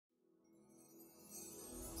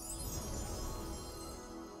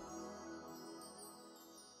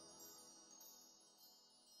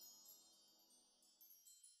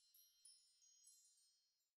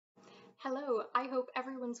Hello, I hope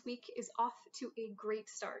everyone's week is off to a great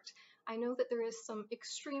start. I know that there is some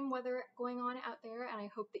extreme weather going on out there, and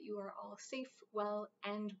I hope that you are all safe, well,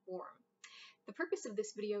 and warm. The purpose of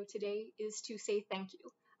this video today is to say thank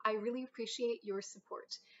you. I really appreciate your support.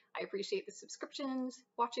 I appreciate the subscriptions,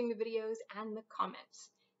 watching the videos, and the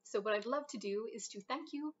comments. So what I'd love to do is to thank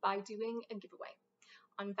you by doing a giveaway.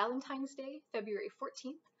 On Valentine's Day, February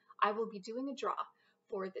 14th, I will be doing a draw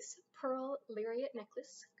for this pearl lariat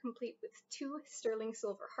necklace, complete with 2 sterling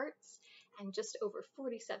silver hearts and just over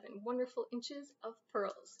 47 wonderful inches of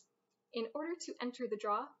pearls. In order to enter the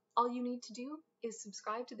draw, all you need to do is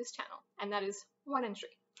subscribe to this channel, and that is 1 entry.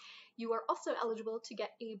 You are also eligible to get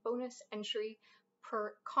a bonus entry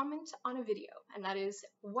per comment on a video, and that is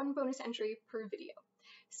 1 bonus entry per video.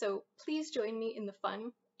 So please join me in the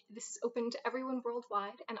fun. This is open to everyone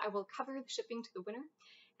worldwide, and I will cover the shipping to the winner.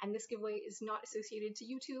 And this giveaway is not associated to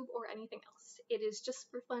YouTube or anything else. It is just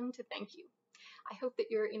for fun to thank you. I hope that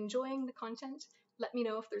you're enjoying the content. Let me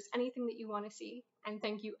know if there's anything that you want to see, and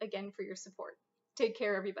thank you again for your support. Take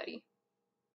care, everybody.